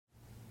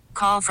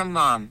Call from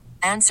mom.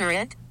 Answer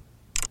it.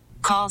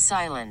 Call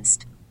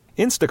silenced.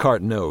 Instacart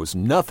knows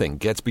nothing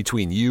gets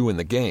between you and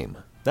the game.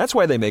 That's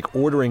why they make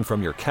ordering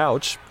from your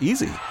couch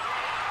easy.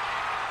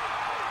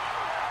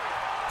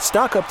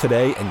 Stock up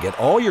today and get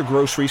all your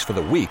groceries for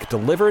the week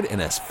delivered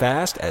in as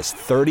fast as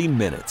 30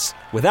 minutes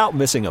without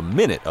missing a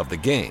minute of the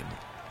game.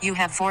 You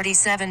have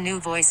 47 new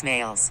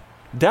voicemails.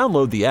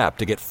 Download the app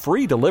to get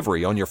free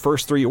delivery on your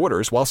first 3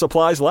 orders while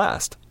supplies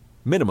last.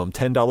 Minimum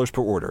 $10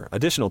 per order.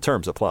 Additional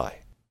terms apply.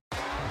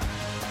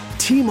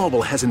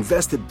 T-Mobile has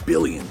invested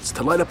billions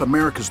to light up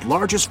America's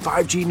largest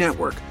 5G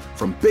network,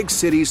 from big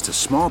cities to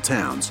small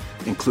towns,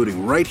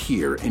 including right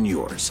here in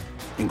yours.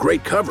 And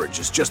great coverage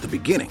is just the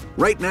beginning.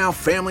 Right now,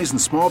 families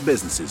and small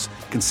businesses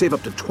can save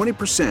up to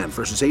 20%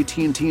 versus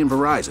AT&T and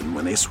Verizon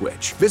when they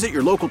switch. Visit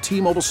your local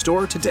T-Mobile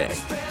store today.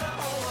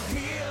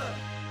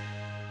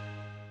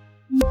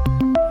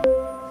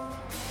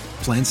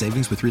 Plan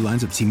savings with 3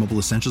 lines of T-Mobile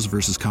Essentials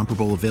versus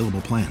comparable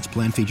available plans.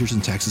 Plan features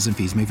and taxes and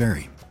fees may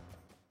vary.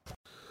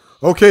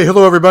 Okay,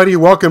 hello everybody.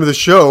 Welcome to the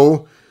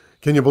show.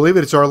 Can you believe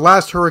it? It's our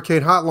last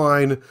Hurricane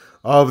Hotline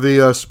of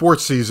the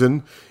sports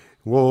season.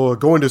 We'll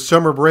go into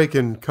summer break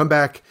and come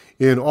back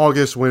in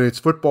August when it's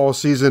football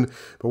season.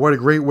 But what a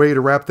great way to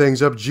wrap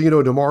things up.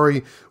 Gino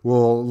DiMare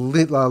will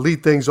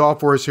lead things off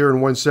for us here in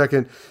 1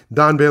 second.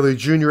 Don Bailey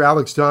Jr.,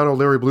 Alex Donald,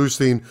 Larry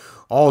Bluestein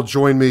all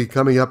join me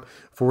coming up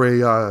for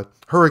a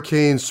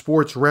Hurricane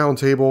Sports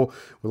Roundtable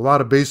with a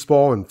lot of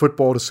baseball and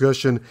football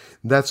discussion.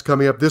 That's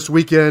coming up this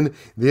weekend.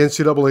 The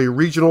NCAA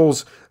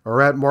Regionals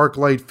are at Mark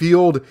Light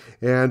Field.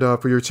 And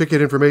for your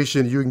ticket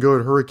information, you can go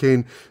to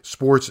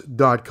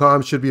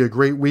hurricanesports.com. Should be a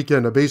great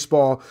weekend of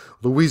baseball.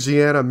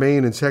 Louisiana,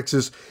 Maine, and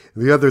Texas,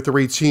 the other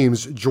 3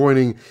 teams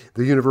joining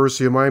the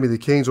University of Miami. The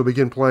Canes will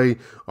begin play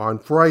on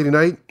Friday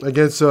night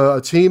against a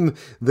team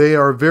they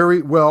are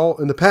very well,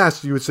 in the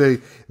past, you would say,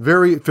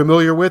 very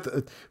familiar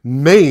with,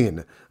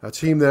 Maine. A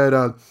team that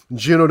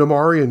Gino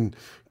DiMare and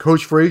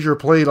Coach Frazier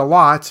played a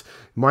lot.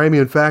 Miami,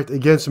 in fact,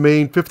 against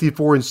Maine,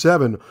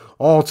 54-7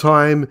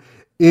 all-time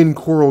in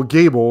Coral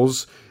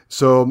Gables.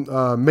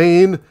 So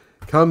Maine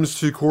comes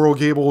to Coral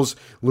Gables,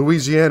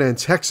 Louisiana, and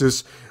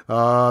Texas.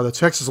 The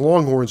Texas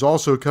Longhorns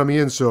also coming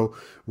in. So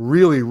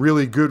really,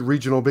 really good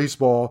regional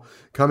baseball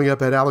coming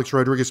up at Alex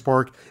Rodriguez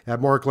Park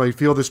at Mark Light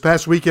Field. This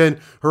past weekend,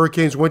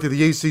 Hurricanes went to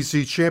the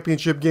ACC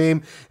championship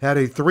game, had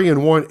a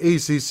 3-1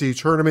 ACC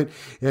tournament,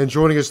 and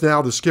joining us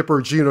now, the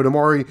skipper, Gino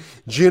DiMare.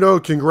 Gino,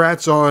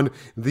 congrats on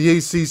the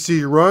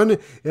ACC run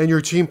and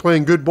your team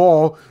playing good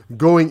ball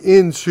going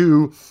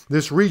into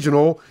this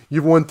regional.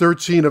 You've won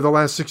 13 of the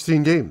last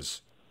 16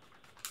 games.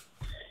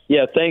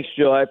 Yeah, thanks,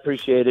 Joe. I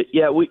appreciate it.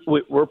 Yeah,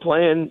 we're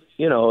playing.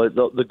 You know,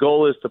 the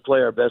goal is to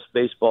play our best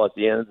baseball at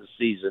the end of the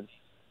season,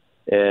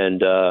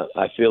 and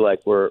I feel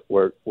like we're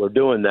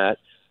doing that.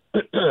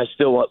 I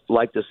still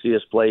like to see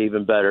us play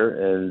even better,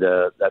 and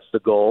that's the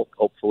goal.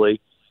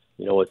 Hopefully,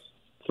 you know, it's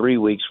 3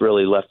 weeks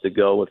really left to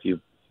go. If you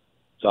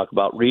talk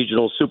about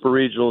regionals, super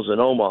regionals in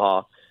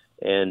Omaha,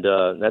 and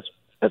that's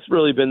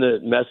really been the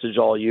message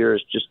all year,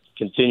 is just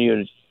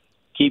continue to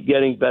keep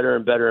getting better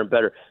and better and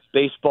better.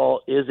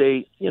 Baseball is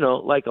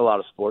like a lot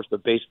of sports,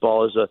 but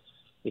baseball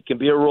it can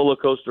be a roller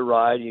coaster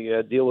ride. You got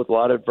to deal with a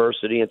lot of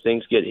adversity, and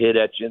things get hit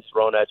at you and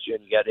thrown at you,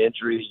 and you got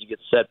injuries, you get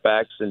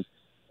setbacks, and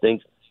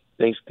things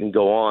can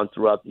go on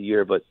throughout the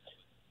year. But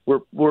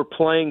we're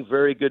playing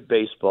very good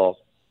baseball,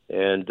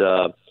 and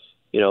it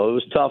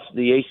was tough.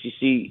 The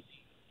ACC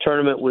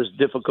tournament was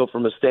difficult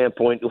from a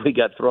standpoint that we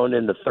got thrown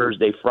in the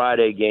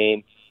Thursday-Friday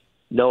game,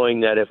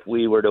 knowing that if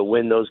we were to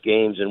win those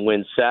games and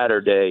win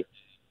Saturday,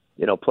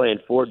 playing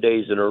 4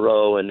 days in a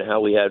row and how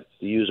we had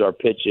to use our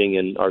pitching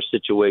and our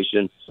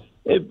situation,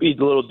 it'd be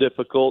a little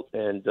difficult.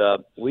 And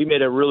we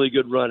made a really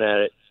good run at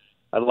it.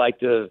 I'd like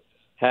to have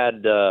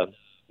had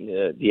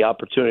the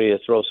opportunity to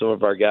throw some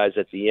of our guys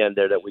at the end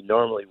there that we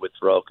normally would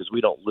throw, because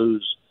we don't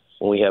lose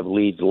when we have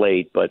leads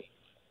late. But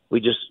we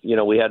just,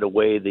 we had to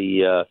weigh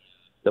the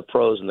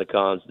pros and the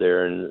cons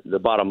there. And the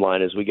bottom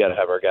line is we got to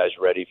have our guys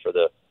ready for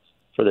the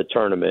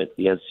tournament,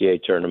 the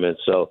NCAA tournament.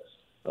 So,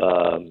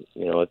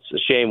 it's a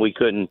shame we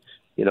couldn't,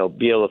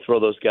 be able to throw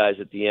those guys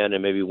at the end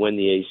and maybe win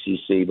the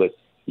ACC. But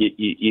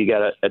you got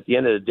to, at the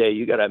end of the day,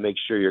 you got to make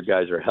sure your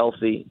guys are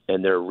healthy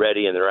and they're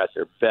ready and they're at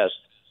their best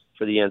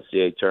for the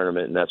NCAA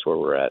tournament, and that's where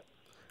we're at.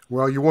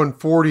 Well, you won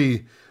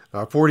 40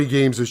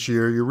 games this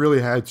year. You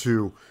really had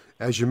to,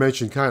 as you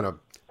mentioned, kind of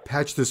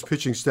patch this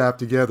pitching staff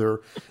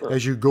together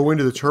as you go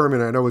into the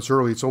tournament. I know it's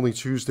early. It's only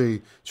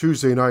Tuesday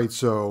night,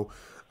 so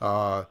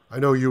I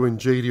know you and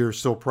JD are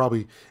still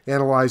probably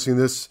analyzing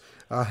this.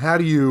 How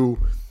do you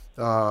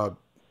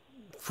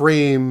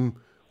frame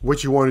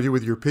what you want to do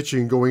with your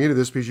pitching going into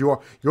this? Because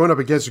you're going up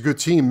against a good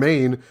team,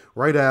 Maine,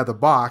 right out of the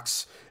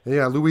box.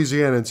 And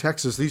Louisiana and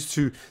Texas,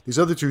 these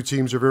other 2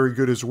 teams are very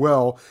good as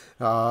well.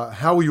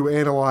 How will you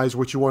analyze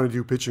what you want to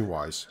do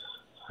pitching-wise?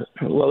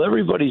 Well,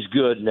 everybody's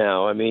good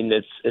now. I mean,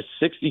 it's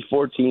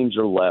 64 teams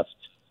are left,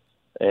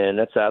 and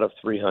that's out of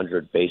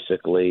 300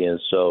 basically. And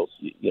so,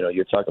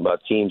 you're talking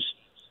about teams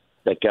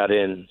that got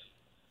in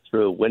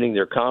through winning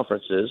their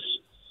conferences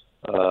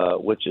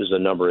which is a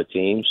number of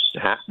teams,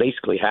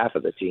 basically half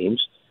of the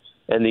teams,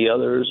 and the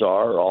others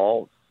are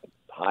all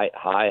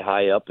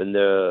high up in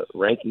the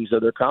rankings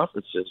of their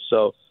conferences.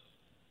 So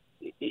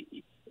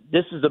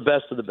this is the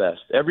best of the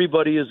best.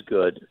 Everybody is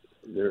good.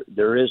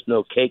 There is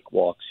no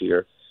cakewalks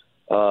here.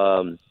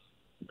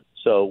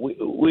 So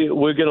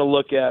we're going to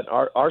look at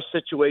our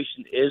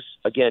situation is,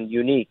 again,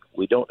 unique.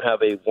 We don't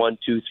have a 1,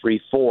 2,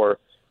 3, 4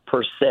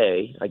 per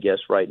se, I guess,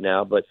 right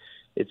now, but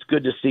it's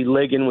good to see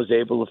Ligon was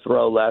able to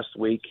throw last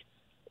week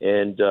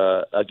and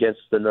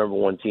against the number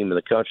one team in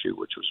the country,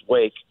 which was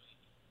Wake,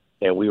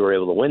 and we were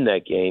able to win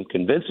that game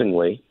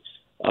convincingly.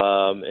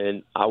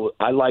 And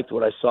I liked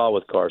what I saw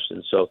with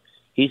Carson. So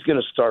he's going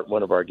to start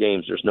one of our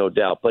games, there's no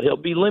doubt, but he'll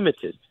be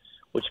limited,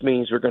 which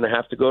means we're going to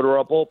have to go to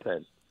our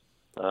bullpen.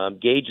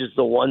 Gage is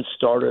the one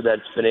starter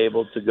that's been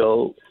able to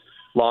go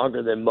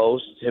longer than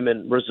most, him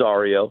and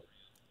Rosario.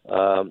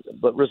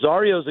 But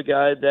Rosario's a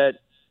guy that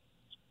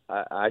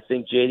I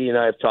think JD and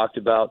I have talked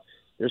about.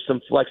 There's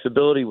some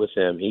flexibility with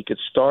him. He could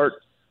start.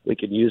 We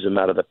could use him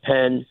out of the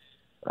pen.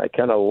 I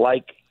kind of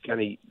like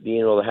being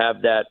able to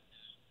have that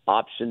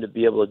option to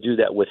be able to do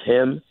that with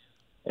him.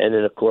 And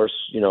then, of course,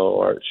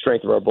 our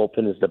strength of our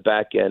bullpen is the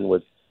back end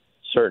with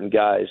certain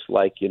guys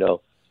like,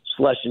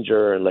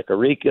 Schlesinger and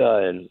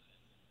Licarica and,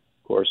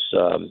 of course,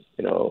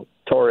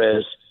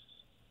 Torres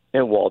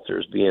and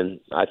Walters being,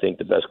 I think,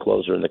 the best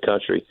closer in the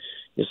country.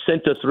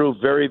 Jacinta threw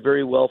very,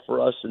 very well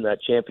for us in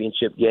that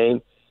championship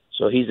game,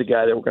 so he's a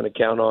guy that we're going to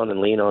count on and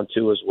lean on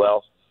too as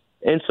well.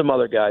 And some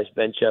other guys,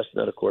 Ben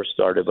Chestnut, of course,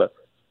 started. But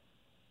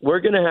we're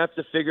going to have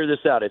to figure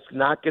this out. It's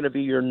not going to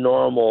be your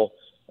normal,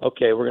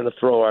 okay, we're going to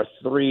throw our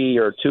 3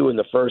 or 2 in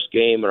the first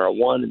game and our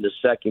 1 in the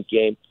second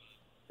game.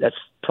 That's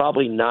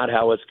probably not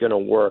how it's going to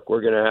work.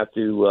 We're going to have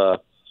to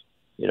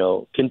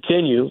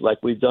continue, like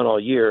we've done all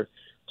year,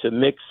 to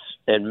mix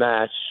and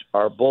match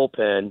our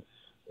bullpen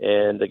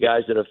and the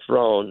guys that have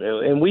thrown.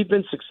 And we've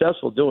been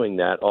successful doing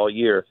that all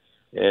year,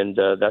 and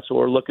that's what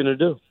we're looking to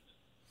do.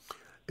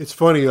 It's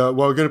funny.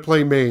 We're going to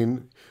play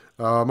Maine.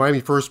 Miami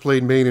first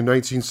played Maine in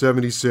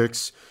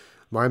 1976.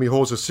 Miami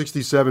holds a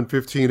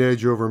 67-15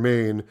 edge over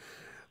Maine.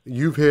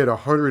 You've hit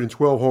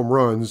 112 home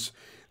runs.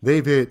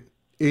 They've hit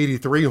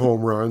 83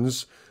 home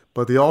runs,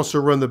 but they also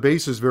run the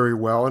bases very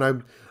well.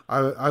 And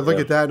I look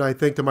at that and I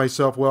think to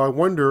myself, well, I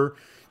wonder,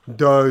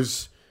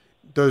 does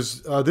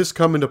this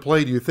come into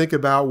play? Do you think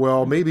about,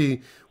 well,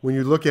 maybe when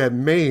you look at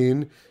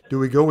Maine, do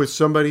we go with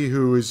somebody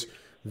who is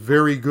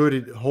very good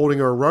at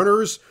holding our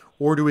runners,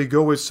 or do we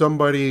go with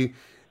somebody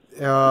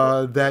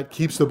that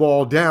keeps the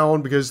ball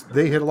down because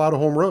they hit a lot of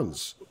home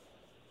runs?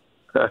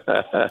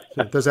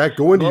 Does that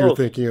go into your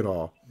thinking at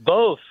all?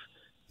 Both.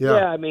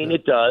 Yeah,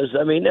 it does.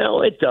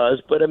 No, it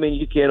does. But,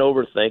 you can't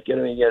overthink it.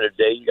 At the end of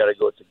the day, you got to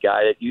go with the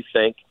guy that you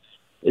think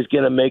is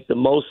going to make the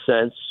most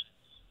sense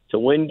to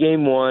win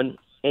game one,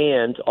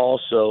 and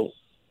also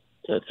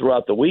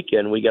throughout the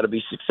weekend, we got to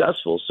be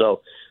successful.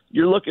 So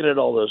you're looking at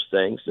all those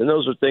things, and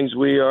those are things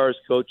we are as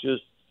coaches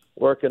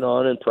working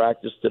on in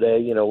practice today.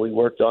 We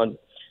worked on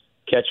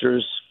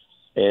catchers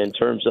in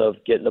terms of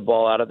getting the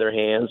ball out of their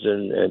hands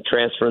and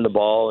transferring the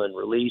ball and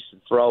release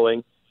and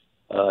throwing.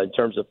 In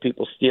terms of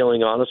people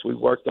stealing on us, we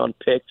worked on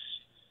picks.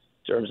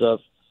 In terms of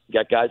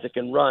got guys that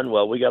can run,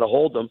 well, we got to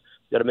hold them.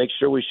 Got to make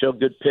sure we show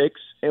good picks,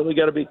 and we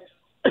got to be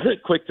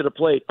quick to the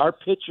plate. Our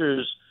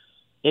pitchers,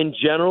 in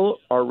general,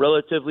 are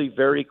relatively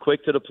very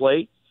quick to the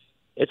plate.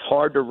 It's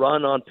hard to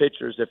run on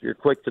pitchers if you're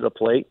quick to the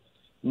plate.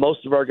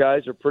 Most of our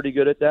guys are pretty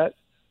good at that.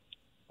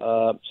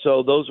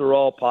 So those are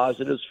all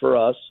positives for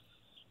us.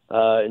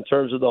 In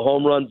terms of the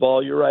home run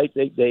ball, you're right.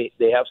 They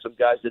have some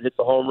guys that hit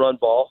the home run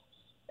ball,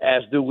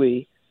 as do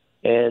we.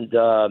 And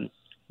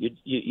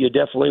you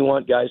definitely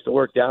want guys to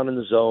work down in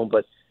the zone.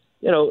 But,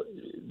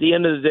 the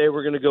end of the day,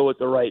 we're going to go with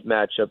the right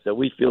matchup that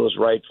we feel is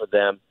right for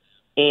them,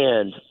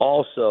 and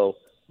also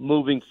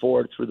moving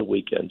forward through the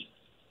weekend.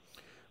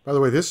 By the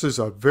way, this is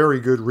a very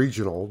good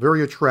regional,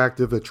 very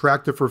attractive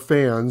for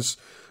fans.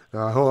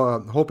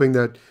 Hoping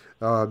that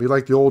be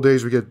like the old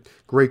days, we get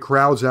great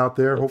crowds out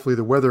there. Hopefully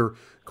the weather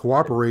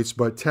cooperates.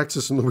 But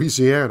Texas and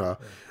Louisiana,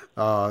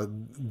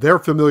 they're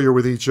familiar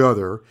with each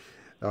other.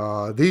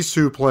 These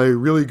two play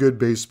really good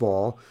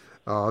baseball.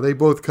 They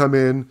both come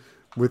in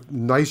with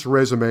nice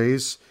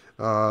resumes.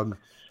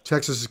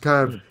 Texas has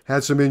kind of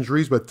had some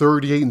injuries, but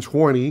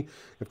 38-20.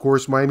 Of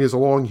course, Miami has a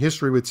long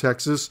history with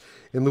Texas,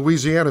 and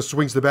Louisiana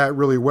swings the bat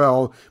really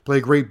well, play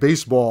great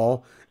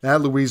baseball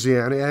at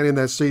Louisiana and in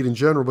that state in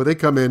general, but they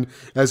come in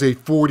as a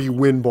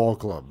 40-win ball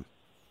club.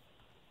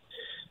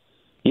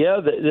 Yeah,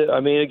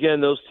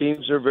 again, those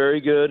teams are very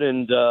good,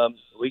 and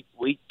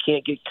we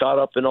can't get caught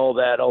up in all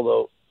that,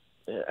 although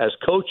as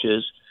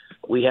coaches,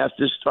 we have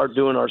to start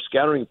doing our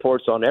scouting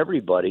reports on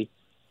everybody.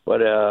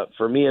 But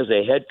for me as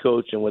a head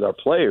coach and with our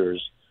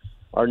players,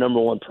 our number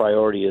one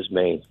priority is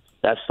Maine.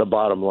 That's the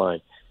bottom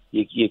line.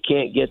 You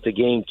can't get to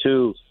game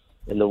two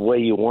in the way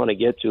you want to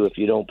get to if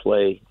you don't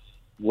play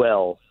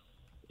well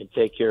and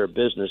take care of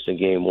business in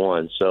game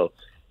one. So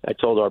I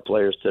told our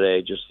players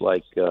today, just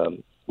like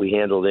we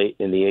handled it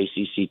in the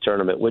ACC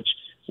tournament, which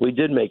we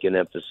did make an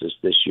emphasis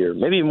this year,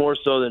 maybe more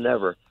so than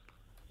ever,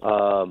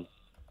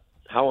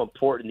 how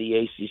important the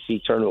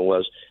ACC tournament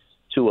was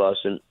to us,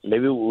 and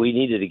maybe we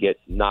needed to get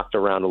knocked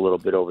around a little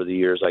bit over the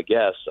years, I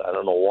guess. I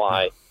don't know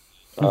why,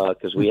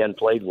 because we hadn't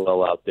played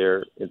well out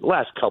there in the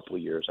last couple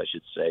of years, I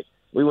should say.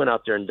 We went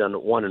out there and done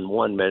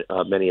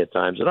 1-1 many a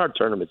times, and our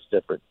tournament's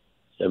different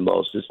than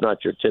most. It's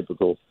not your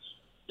typical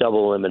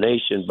double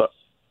elimination, but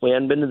we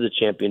hadn't been to the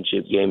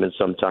championship game in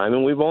some time,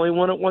 and we've only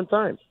won it one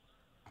time.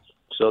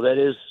 So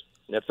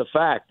that's a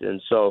fact.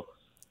 And so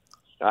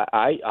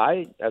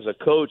I, as a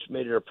coach,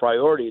 made it a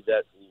priority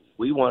that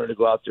we wanted to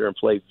go out there and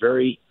play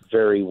very,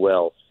 very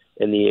well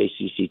in the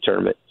ACC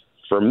tournament.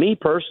 For me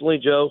personally,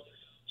 Joe,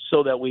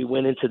 so that we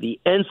went into the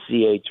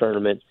NCAA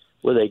tournament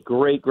with a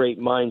great, great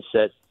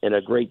mindset and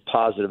a great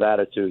positive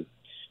attitude.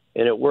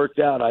 And it worked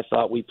out. I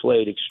thought we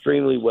played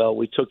extremely well.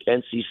 We took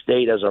NC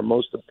State as our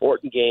most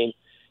important game,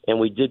 and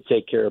we did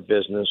take care of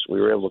business.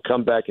 We were able to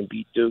come back and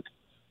beat Duke.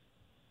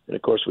 And,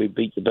 of course, we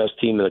beat the best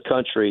team in the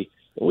country.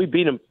 And we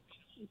beat them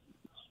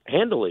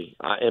handily,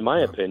 in my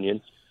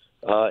opinion,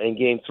 in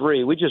Game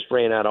 3. We just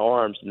ran out of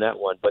arms in that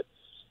one. But,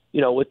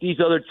 with these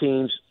other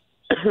teams,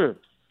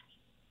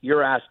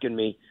 you're asking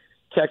me,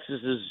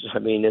 Texas is,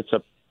 it's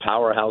a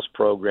powerhouse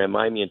program.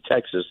 Miami and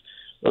Texas,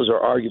 those are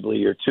arguably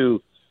your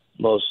two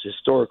most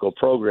historical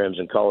programs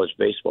in college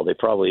baseball. They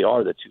probably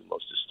are the two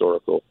most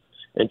historical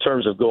in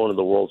terms of going to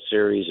the World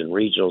Series and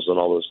regionals and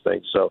all those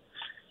things. So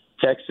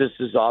Texas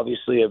is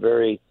obviously a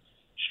very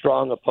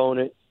strong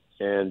opponent,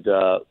 and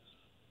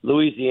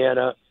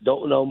Louisiana,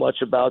 don't know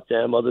much about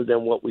them other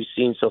than what we've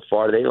seen so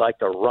far. They like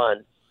to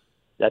run.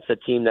 That's a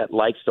team that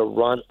likes to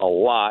run a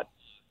lot.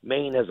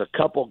 Maine has a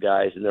couple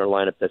guys in their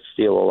lineup that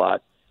steal a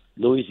lot.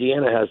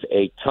 Louisiana has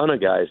a ton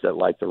of guys that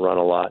like to run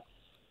a lot.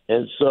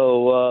 And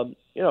so,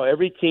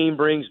 every team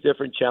brings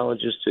different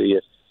challenges to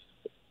you.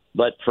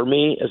 But for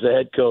me, as a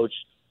head coach,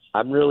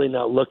 I'm really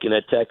not looking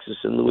at Texas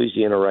and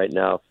Louisiana right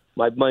now.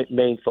 My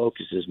main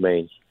focus is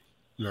Maine.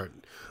 All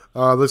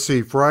right. Let's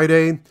see.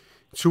 Friday,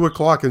 2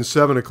 o'clock and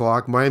 7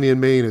 o'clock, Miami and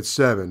Maine at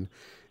 7.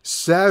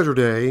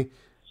 Saturday,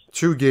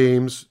 2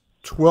 games,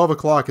 12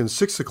 o'clock and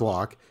 6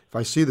 o'clock, if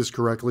I see this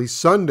correctly.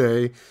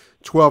 Sunday,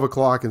 12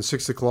 o'clock and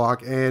 6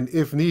 o'clock, and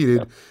if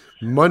needed,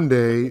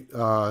 Monday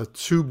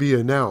to be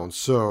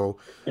announced. So,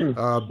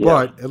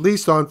 but at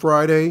least on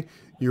Friday,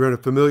 you're in a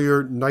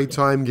familiar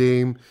nighttime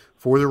game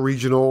for the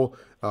regional.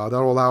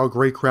 That'll allow a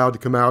great crowd to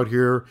come out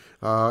here.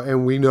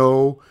 And we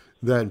know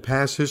that in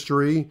past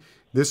history,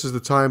 this is the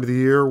time of the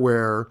year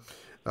where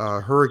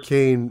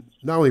Hurricane,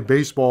 not only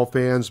baseball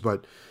fans,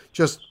 but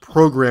just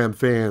program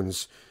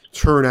fans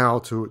turn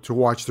out to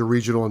watch the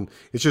regional. And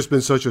it's just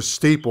been such a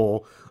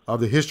staple of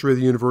the history of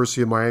the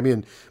University of Miami.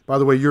 And by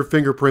the way, your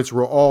fingerprints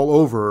were all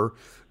over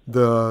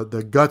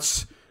the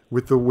guts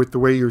with the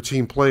way your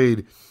team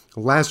played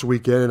last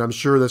weekend. And I'm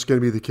sure that's going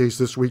to be the case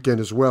this weekend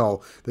as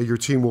well, that your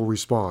team will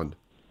respond.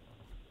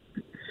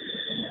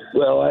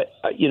 Well,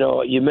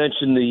 you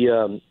mentioned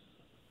the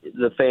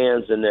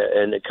fans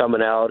and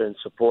coming out and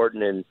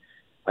supporting, and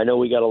I know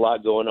we got a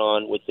lot going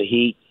on with the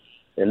Heat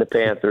and the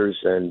Panthers,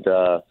 and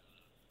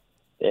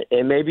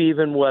maybe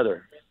even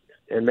weather,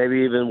 and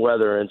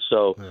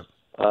so,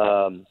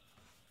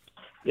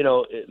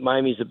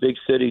 Miami's a big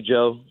city,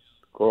 Joe.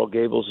 Coral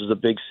Gables is a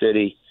big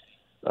city.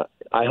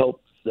 I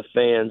hope the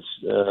fans,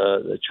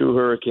 the true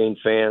Hurricane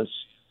fans,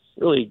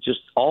 really just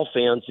all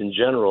fans in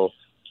general.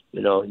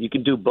 You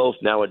can do both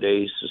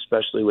nowadays,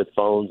 especially with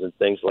phones and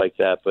things like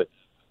that. But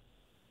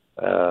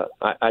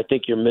I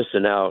think you're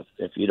missing out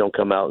if you don't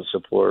come out and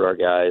support our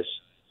guys.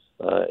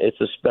 It's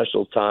a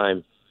special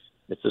time.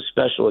 It's a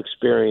special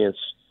experience.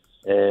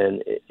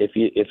 And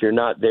if you're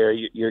not there,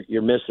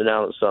 you're missing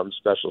out on something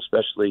special,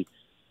 especially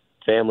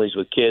families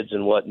with kids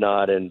and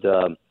whatnot. And,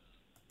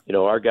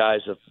 our guys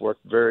have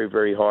worked very,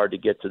 very hard to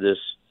get to this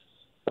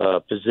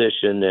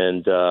position.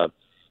 And,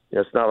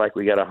 it's not like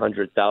we got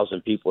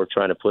 100,000 people are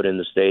trying to put in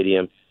the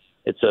stadium.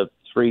 It's a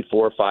 3,000,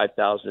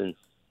 4,000,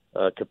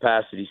 5,000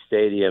 capacity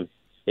stadium.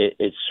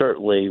 It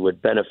certainly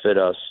would benefit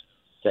us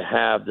to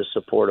have the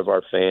support of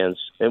our fans.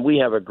 And we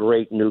have a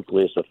great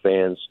nucleus of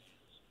fans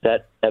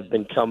that have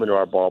been coming to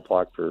our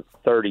ballpark for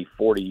 30,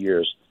 40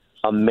 years.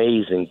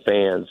 Amazing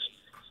fans.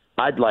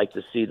 I'd like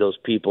to see those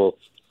people.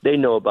 They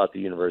know about the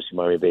University of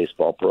Miami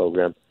baseball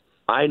program.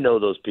 I know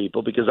those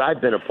people because I've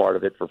been a part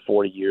of it for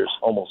 40 years,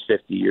 almost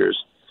 50 years.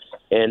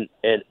 And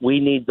we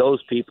need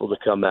those people to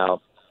come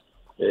out.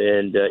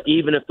 And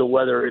even if the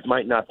weather, it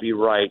might not be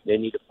right, they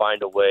need to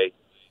find a way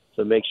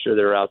to make sure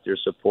they're out there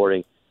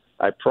supporting.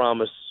 I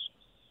promise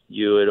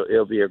you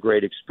it'll be a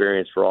great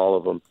experience for all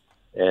of them.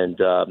 And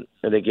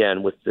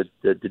again, with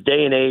the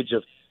day and age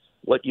of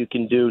what you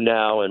can do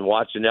now and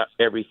watching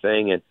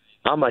everything, and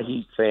I'm a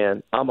Heat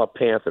fan, I'm a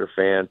Panther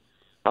fan,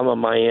 I'm a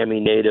Miami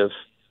native.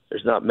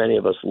 There's not many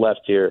of us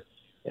left here.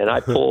 And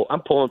I'm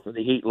pulling for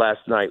the Heat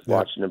last night,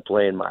 watching them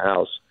play in my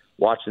house,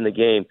 watching the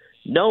game,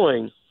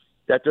 knowing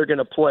that they're going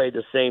to play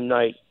the same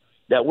night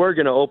that we're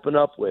going to open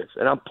up with.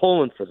 And I'm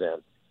pulling for them.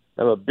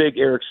 I'm a big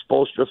Eric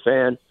Spoelstra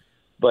fan,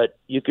 but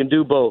you can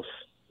do both.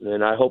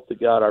 and I hope to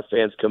God our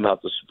fans come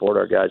out to support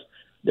our guys.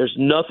 There's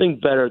nothing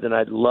better than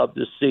I'd love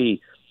to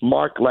see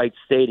Mark Light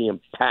Stadium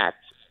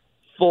packed,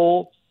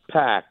 full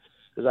packed,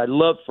 because I'd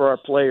love for our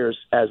players,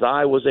 as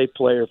I was a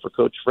player for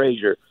Coach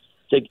Frazier,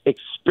 to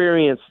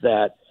experience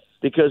that,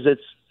 because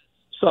it's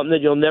something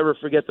that you'll never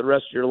forget the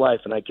rest of your life.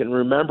 And I can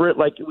remember it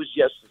like it was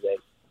yesterday,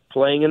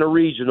 playing in a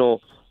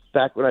regional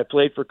back when I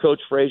played for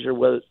Coach Frazier,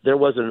 where there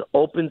was an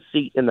open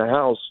seat in the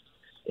house,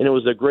 and it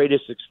was the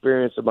greatest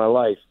experience of my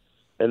life.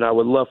 And I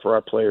would love for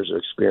our players to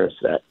experience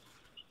that.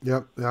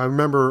 Yep, I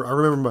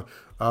remember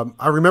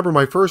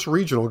my first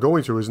regional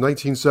going to was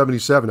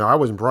 1977. Now, I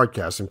wasn't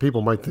broadcasting.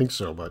 People might think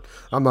so, but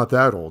I'm not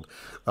that old.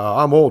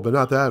 I'm old, but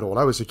not that old.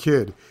 I was a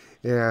kid,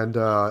 and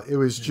it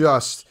was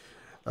just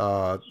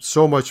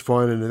so much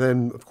fun. And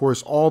then, of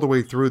course, all the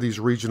way through these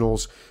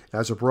regionals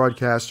as a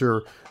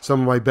broadcaster,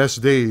 some of my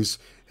best days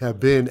have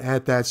been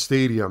at that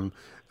stadium.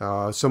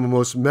 Some of the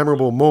most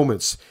memorable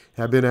moments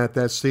have been at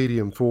that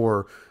stadium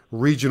for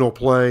regional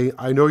play.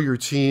 I know your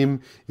team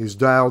is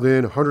dialed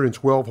in,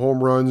 112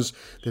 home runs.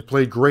 They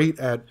played great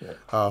at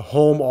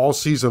home all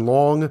season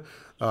long,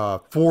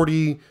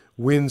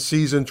 40-win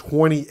season,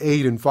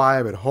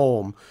 28-5 at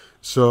home.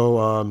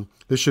 So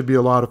this should be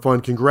a lot of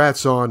fun.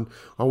 Congrats on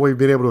what you've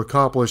been able to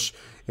accomplish,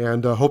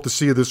 and hope to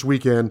see you this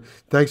weekend.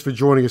 Thanks for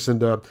joining us,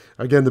 and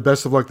again, the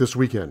best of luck this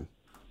weekend.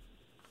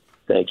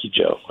 Thank you,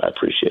 Joe. I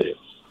appreciate it.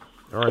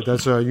 All right,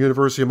 that's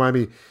University of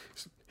Miami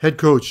head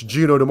coach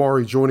Gino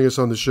DiMare joining us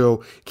on the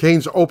show.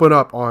 Canes open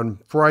up on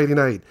Friday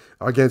night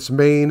against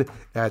Maine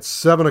at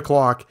 7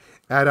 o'clock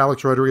at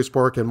Alex Rodriguez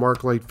Park and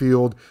Mark Light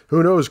Field.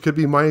 Who knows, could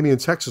be Miami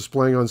and Texas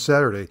playing on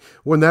Saturday.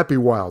 Wouldn't that be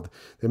wild?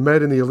 They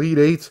met in the Elite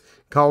Eight.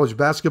 College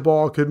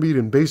basketball, could meet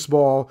in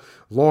baseball.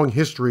 Long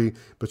history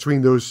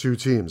between those two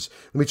teams.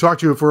 Let me talk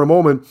to you for a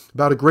moment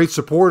about a great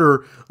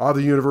supporter of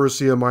the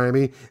University of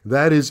Miami.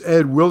 That is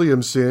Ed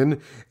Williamson.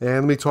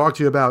 And let me talk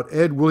to you about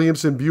Ed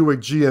Williamson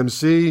Buick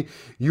GMC.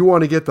 You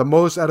want to get the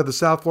most out of the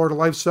South Florida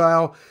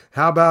lifestyle?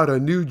 How about a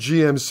new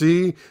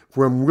GMC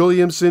from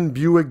Williamson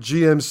Buick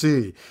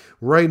GMC?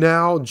 Right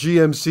now,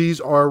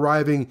 GMCs are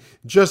arriving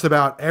just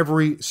about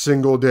every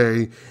single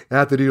day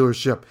at the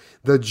dealership.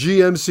 The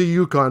GMC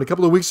Yukon. A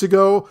couple of weeks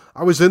ago,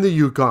 I was in the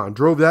Yukon,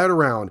 drove that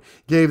around,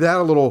 gave that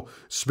a little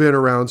spin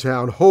around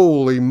town.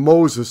 Holy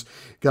Moses.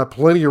 Got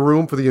plenty of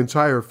room for the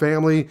entire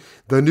family.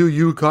 The new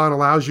Yukon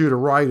allows you to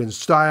ride in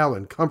style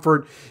and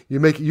comfort. You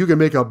can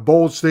make a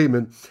bold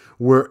statement.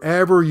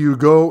 Wherever you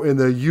go in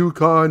the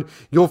Yukon,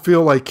 you'll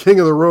feel like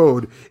king of the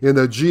road in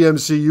the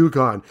GMC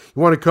Yukon.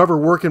 You want to cover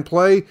work and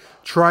play?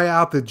 Try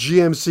out the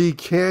GMC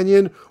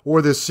Canyon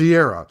or the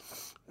Sierra.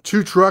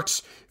 Two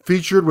trucks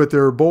featured with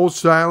their bold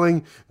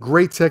styling,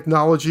 great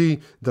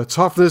technology, the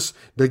toughness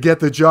to get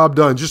the job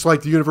done, just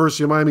like the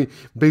University of Miami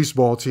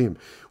baseball team.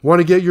 Want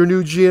to get your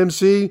new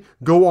GMC?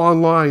 Go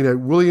online at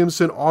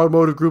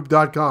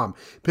WilliamsonAutomotiveGroup.com.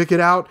 Pick it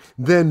out,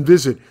 then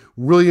visit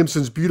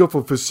Williamson's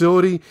beautiful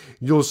facility.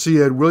 You'll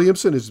see Ed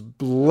Williamson, his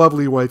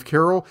lovely wife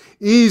Carol,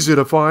 easy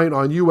to find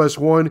on US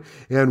 1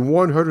 and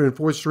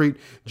 104th Street,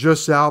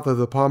 just south of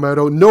the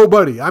Palmetto.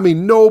 Nobody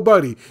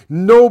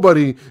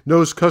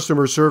knows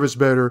customer service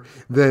better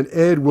than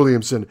Ed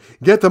Williamson.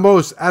 Get the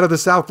most out of the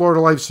South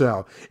Florida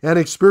lifestyle and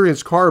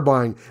experience car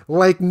buying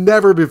like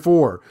never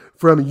before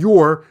from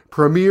your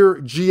premier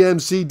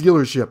GMC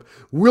dealership,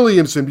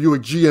 Williamson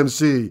Buick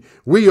GMC.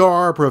 We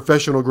are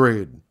professional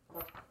grade.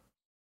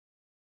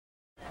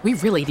 We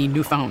really need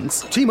new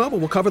phones. T-Mobile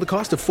will cover the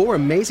cost of 4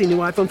 amazing new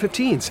iPhone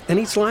 15s, and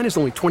each line is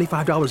only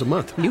 $25 a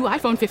month. New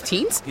iPhone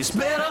 15s? It's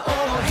better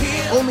over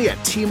here. Only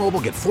at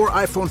T-Mobile, get 4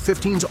 iPhone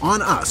 15s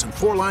on us and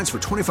 4 lines for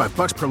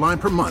 $25 per line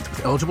per month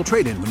with eligible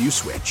trade-in when you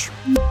switch.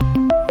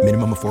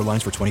 Minimum of 4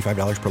 lines for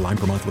 $25 per line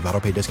per month with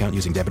autopay discount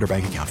using debit or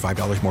bank account.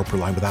 $5 more per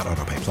line without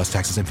autopay, plus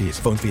taxes and fees.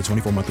 Phone fee at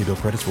 24 monthly bill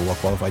credits for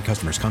well-qualified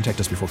customers. Contact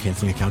us before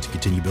canceling account to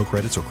continue bill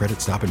credits or credit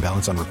stop and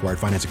balance on required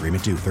finance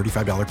agreement due.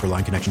 $35 per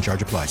line connection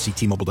charge applies. See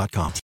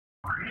T-Mobile.com.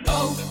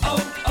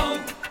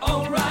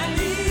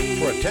 O'Reilly.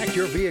 Protect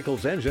your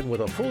vehicle's engine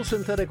with a full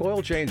synthetic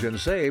oil change and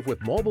save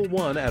with Mobile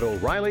One at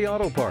O'Reilly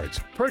Auto Parts.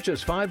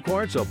 Purchase 5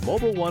 quarts of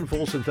Mobile One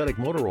full synthetic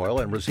motor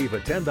oil and receive a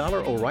 $10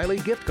 O'Reilly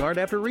gift card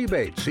after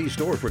rebate. See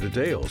store for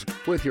details.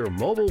 With your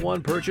Mobile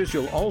One purchase,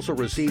 you'll also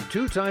receive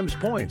 2 times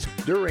points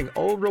during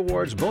O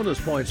Rewards Bonus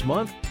Points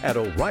Month at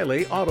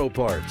O'Reilly Auto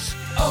Parts.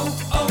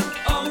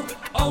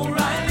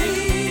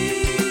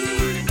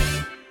 O'Reilly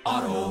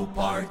Auto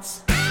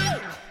Parts.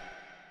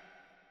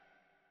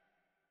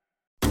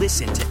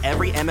 Listen to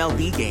every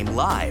MLB game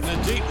live.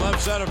 In the deep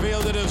left center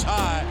field, it is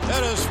high,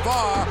 it is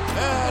far,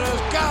 it is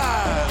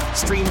gone.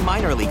 Stream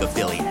minor league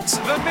affiliates.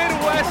 The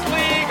Midwest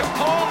League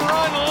home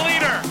run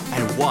leader.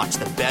 And watch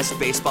the best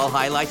baseball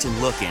highlights and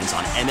look-ins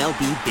on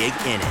MLB Big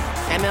Inning.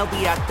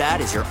 MLB At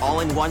Bat is your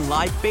all-in-one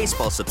live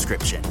baseball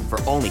subscription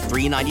for only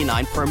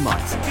 $3.99 per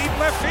month. Deep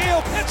left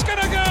field, it's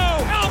gonna go.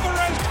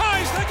 Alvarez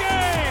ties the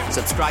game.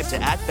 Subscribe to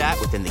At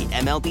Bat within the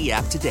MLB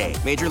app today.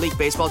 Major League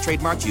Baseball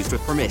trademarks used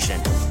with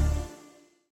permission.